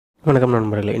வணக்கம்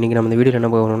நண்பர்களே, இன்றைக்கி நம்ம இந்த வீடியோவில் என்ன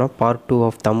பார்க்க போகிறோம்னா part 2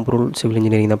 of thumb rule civil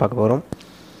engineering தான் பார்க்க போகிறோம்.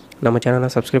 நம்ம சேனலை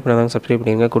சப்ஸ்கிரைப் பண்ணாதவங்க சப்ஸ்கிரைப்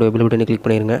பண்ணிடுங்க, கூட பெல் பட்டனை கிளிக்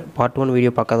பண்ணிடுங்க. பார்ட் 1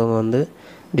 வீடியோ பார்க்காதவங்க வந்து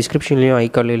டிஸ்கிரிப்ஷன்லேயும்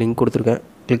ஐகார்ட்லேயும் லிங்க் கொடுத்துருக்கேன்,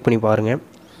 கிளிக் பண்ணி பாருங்கள்,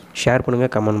 ஷேர்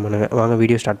பண்ணுங்கள், கமெண்ட் பண்ணுங்கள். வாங்க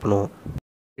வீடியோ ஸ்டார்ட் பண்ணுவோம்.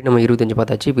 நம்ம 25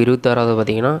 பார்த்தாச்சு. இப்போ 26வது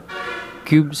பார்த்திங்கன்னா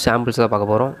க்யூப் சாம்பிள்ஸ் தான்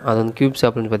பார்க்க போகிறோம். அது வந்து க்யூப்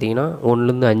சாம்பிள்ஸ் பார்த்திங்கன்னா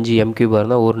 1லேருந்து 5 எம் க்யூபாக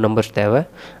இருந்தால் ஒரு நம்பர்ஸ் தேவை.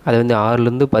 அது வந்து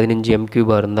 6லேருந்து 15 எம்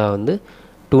க்யூபாக இருந்தால் வந்து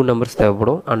 2 நம்பர்ஸ்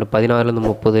தேவைப்படும். அண்ட் 16லேருந்து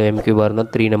 30 எம் க்யூபாக இருந்தால்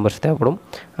 3 நம்பர்ஸ் தேவைப்படும்.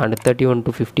 அண்ட் 31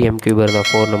 to 50 எம் க்யூபாக இருந்தால்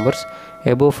 4 நம்பர்ஸ்.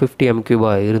 எபோவ் 50 எம்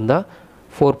க்யூபாக இருந்தால்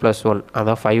 4+1,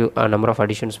 அதான் 5 number of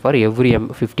additions for every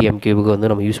 50 M க்யூபுக்கு வந்து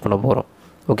நம்ம யூஸ் பண்ண போகிறோம்.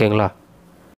 ஓகேங்களா?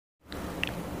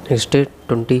 Next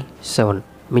 27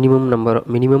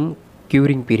 minimum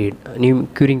curing period.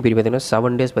 Curing period பார்த்திங்கன்னா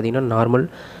 7 days பார்த்திங்கன்னா நார்மல்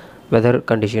வெதர்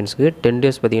கண்டிஷன்ஸுக்கு, 10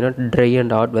 days பார்த்திங்கன்னா try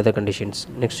and hot weather conditions.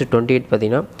 Next 28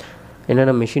 பார்த்திங்கன்னா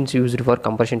என்னென்ன machines used for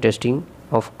compression testing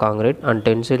of concrete and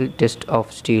tensile test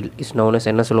of steel is known as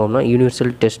என்ன சொல்லுவோம்னா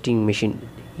universal testing machine,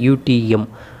 UTM.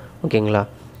 ஓகேங்களா?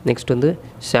 Next வந்து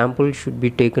sample should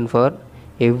be taken for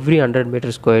every 100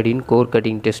 metre squared in core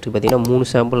cutting test பார்த்திங்கன்னா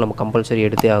 3 sample நம்ம compulsory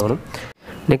எடுத்தே ஆகணும்.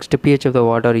 Next pH of the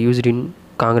water used in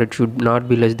concrete should not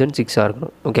be less than 6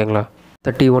 இருக்கணும். ஓகேங்களா?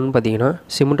 31 பார்த்திங்கன்னா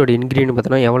சிமெண்ட்டோட ingredient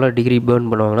பார்த்தீங்கன்னா எவ்வளோ டிகிரி பேர்ன்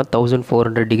பண்ணுவாங்கன்னா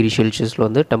 1400 டிகிரி செல்சியஸில்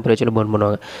வந்து டெம்பரேச்சரில் பேர்ன்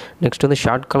பண்ணுவாங்க. நெக்ஸ்ட் வந்து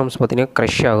ஷார்ட் காலம்ஸ் பார்த்திங்கன்னா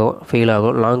க்ரஷ் ஆகும், ஃபெயில்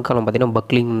ஆகும். லாங் காலம் பார்த்திங்கன்னா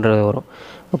பக்லிங்ன்றது வரும்.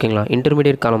 ஓகேங்களா?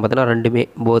 இன்டர்மீடியட் காலம் பார்த்திங்கன்னா ரெண்டுமே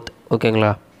போத்.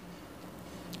 ஓகேங்களா?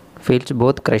 Fails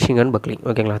both crushing and buckling.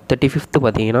 ஓகேங்களா? 35th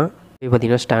பார்த்திங்கன்னா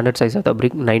standard size of the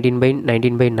brick 19 by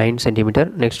 9 centimetre.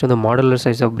 Next வந்து மாடுலர்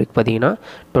சைஸ் ஆஃப் பிரிக் பார்த்திங்கன்னா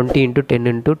 20 ×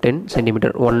 10 × 10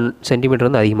 சென்டிமீட்டர், 1 சென்டிமீட்டர்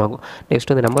வந்து அதிகமாகும்.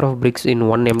 நெக்ஸ்ட் வந்து number of BRICS in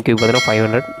 1 M cube பார்த்திங்கன்னா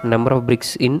 500. Number of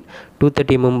BRICS in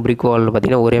 230 mm பிரிக் வால்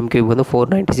பார்த்திங்கன்னா 1 M cube வந்து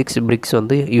 496 பிரிக்ஸ்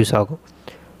வந்து யூஸ் ஆகும்.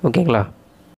 ஓகேங்களா?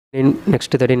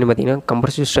 நெக்ஸ்ட் 13 பார்த்திங்கன்னா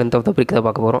கம்ப்ரசிவ் ஸ்ட்ரென்த் ஆஃப் த பிரிக் தான்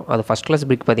பார்க்க போகிறோம். அது ஃபஸ்ட் கிளாஸ்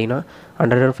பிரிக் பார்த்திங்கன்னா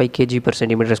 105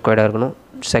 kg/cm² இருக்கணும்.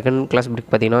 செகண்ட் கிளாஸ் பிரிக்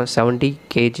பார்த்திங்கன்னா 70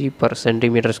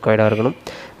 kg/cm² இருக்கணும்.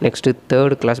 நெக்ஸ்ட்டு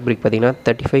தேர்ட் கிளாஸ் பிரிக் பார்த்திங்கன்னா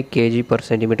 35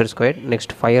 kg/cm².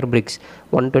 Next fire BRICS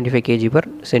 125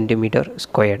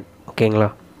 kg/cm².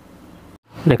 ஓகேங்களா?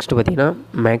 நெக்ஸ்ட் பார்த்திங்கன்னா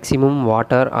maximum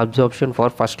water absorption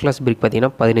for first class பிரிக்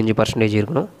பார்த்திங்கன்னா 15%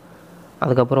 இருக்கணும்.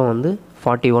 அதுக்கப்புறம் வந்து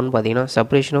 41 பார்த்திங்கன்னா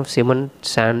separation of cement,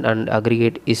 sand and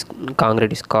aggregate is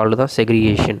concrete is called தான்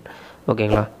செக்ரிகேஷன்.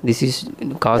 ஓகேங்களா? This is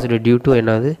caused due to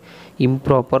என்னது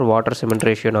இம்ப்ராப்பர் வாட்டர் சிமெண்ட்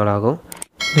ரேஷியோனால் ஆகும்.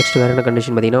 நெக்ஸ்ட் வேறு என்ன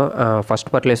கண்டிஷன் பார்த்திங்கன்னா ஃபஸ்ட்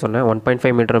பார்ட்லேயே சொன்னேன்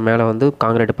 1.5 மீட்டர் மேலே வந்து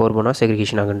காங்கிரீட் போர் பண்ணால்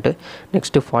செக்ரிகேஷன் ஆகுன்ட்டு.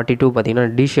 நெக்ஸ்ட்டு 42 பார்த்திங்கன்னா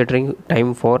டீஷட்டரிங்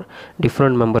டைம் ஃபார்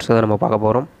டிஃப்ரெண்ட் மெம்பர்ஸ் தான் நம்ம பார்க்க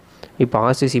போகிறோம். இப்போ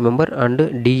RCC member and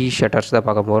DE shutters தான்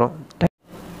பார்க்க போகிறோம்.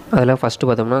 அதில் ஃபஸ்ட்டு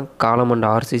பார்த்தோம்னா காலம் அண்ட்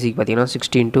RCCக்கு பார்த்திங்கன்னா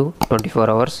 16 to 24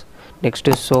 hours.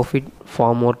 Next Sofit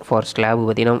form work for slab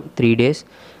பார்த்திங்கன்னா 3 days.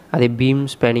 அதே பீம்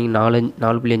ஸ்பேனிங்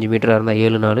 4.5 மீட்டராக இருந்தால்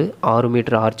 7 நாள், 6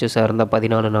 மீட்டர் ஆர்ச்சஸாக இருந்தால்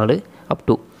 14 நாள் அப்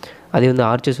டு. அதே வந்து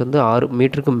ஆர்ச்சஸ் வந்து 6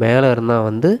 மீட்டருக்கு மேலே இருந்தால்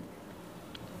வந்து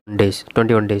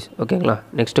 21 days. ஓகேங்களா?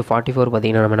 நெக்ஸ்ட்டு 44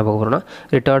 பார்த்திங்கன்னா நம்ம என்ன பார்க்க போகிறோம்னா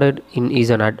retarded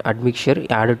is an admixture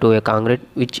added to a concrete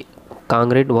which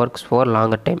concrete works for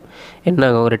longer time. என்ன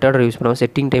ஆகும்? ரிட்டார்டர் யூஸ் பண்ணால்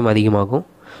செட்டிங் டைம் அதிகமாகும்.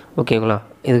 ஓகேங்களா?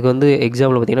 இதுக்கு வந்து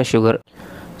எக்ஸாம்பிள் பார்த்திங்கன்னா சுகர்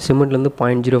சிமெண்ட்லேருந்து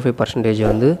 0.05%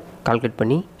 வந்து கால்குலேட்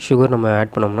பண்ணி சுகர் நம்ம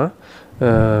ஆட் பண்ணோம்னா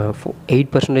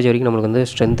 8% வரைக்கும் நம்மளுக்கு வந்து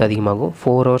ஸ்ட்ரென்த் அதிகமாகும்.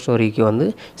 4 hours வரைக்கும் வந்து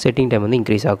செட்டிங் டைம் வந்து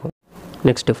இன்க்ரீஸ் ஆகும்.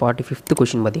 நெக்ஸ்ட்டு 45th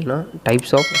கொஷின் பார்த்திங்கன்னா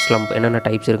டைப்ஸ் ஆஃப் ஸ்லம்ப் என்னென்ன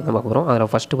டைப்ஸ் இருக்குதுன்னு பார்க்க போகிறோம்.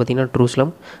 அதில் ஃபஸ்ட்டு பார்த்திங்கன்னா true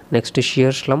slump, next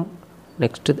shear slump,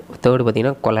 next third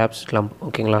பார்த்திங்கன்னா கொலாப்ஸ் ஸ்லம்ப்.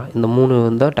 ஓகேங்களா? இந்த 3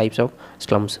 வந்து types of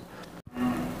ஸ்லம்ப்ஸ்.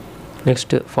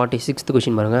 Next 46th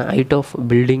question பாருங்கள். Height of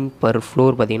building per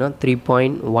floor பார்த்திங்கன்னா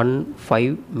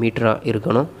 3.15 மீட்டராக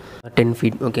இருக்கணும், 10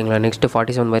 feet. ஓகேங்களா? நெக்ஸ்ட்டு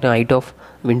 47 பார்த்திங்கன்னா ஹைட் ஆஃப்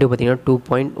விண்டோ பார்த்திங்கன்னா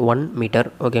 2.1 மீட்டர்.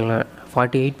 ஓகேங்களா?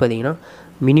 48 பார்த்திங்கன்னா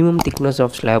மினிமம் திக்னஸ்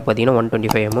ஆஃப் ஸ்லாப் பார்த்திங்கன்னா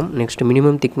 125 mm. Next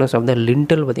minimum thickness of the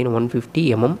lintel பார்த்திங்கன்னா 150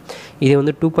 mm. இதே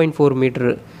வந்து 2.4 மீட்டர்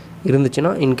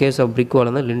இருந்துச்சுன்னா இன்கேஸ் ஆஃப் பிரிக் வால்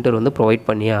வந்து லிண்டல் வந்து ப்ரொவைட்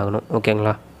பண்ணியே ஆகணும்.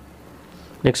 ஓகேங்களா?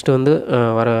 நெக்ஸ்ட்டு வந்து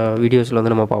வர வீடியோஸில்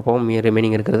வந்து நம்ம பார்ப்போம்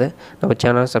ரிமைனிங் இருக்கிறது. நம்ம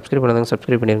சேனலை சப்ஸ்கிரைப் பண்ணாதவங்க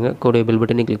சப்ஸ்கிரைப் பண்ணிடுங்க, கூட பெல்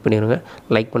பட்டனை கிளிக் பண்ணிடுங்க,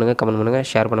 லைக் பண்ணுங்கள், கமெண்ட் பண்ணுங்கள்,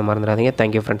 ஷேர் பண்ண மறந்துடாதீங்க.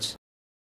 Thank you friends.